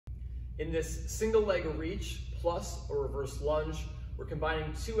In this single leg reach plus or reverse lunge, we're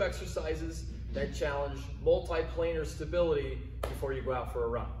combining two exercises that challenge multi-planar stability before you go out for a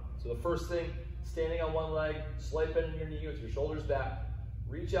run. So the first thing, standing on one leg, slight bend in your knee with your shoulders back,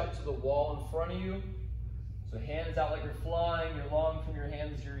 reach out to the wall in front of you. So hands out like you're flying, you're long from your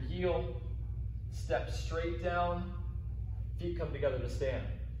hands to your heel. Step straight down, feet come together to stand.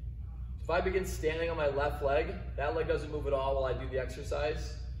 If I begin standing on my left leg, that leg doesn't move at all while I do the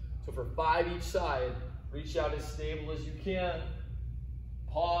exercise. So for 5 each side, reach out as stable as you can.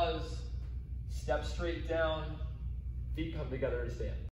 Pause, step straight down, feet come together to stand.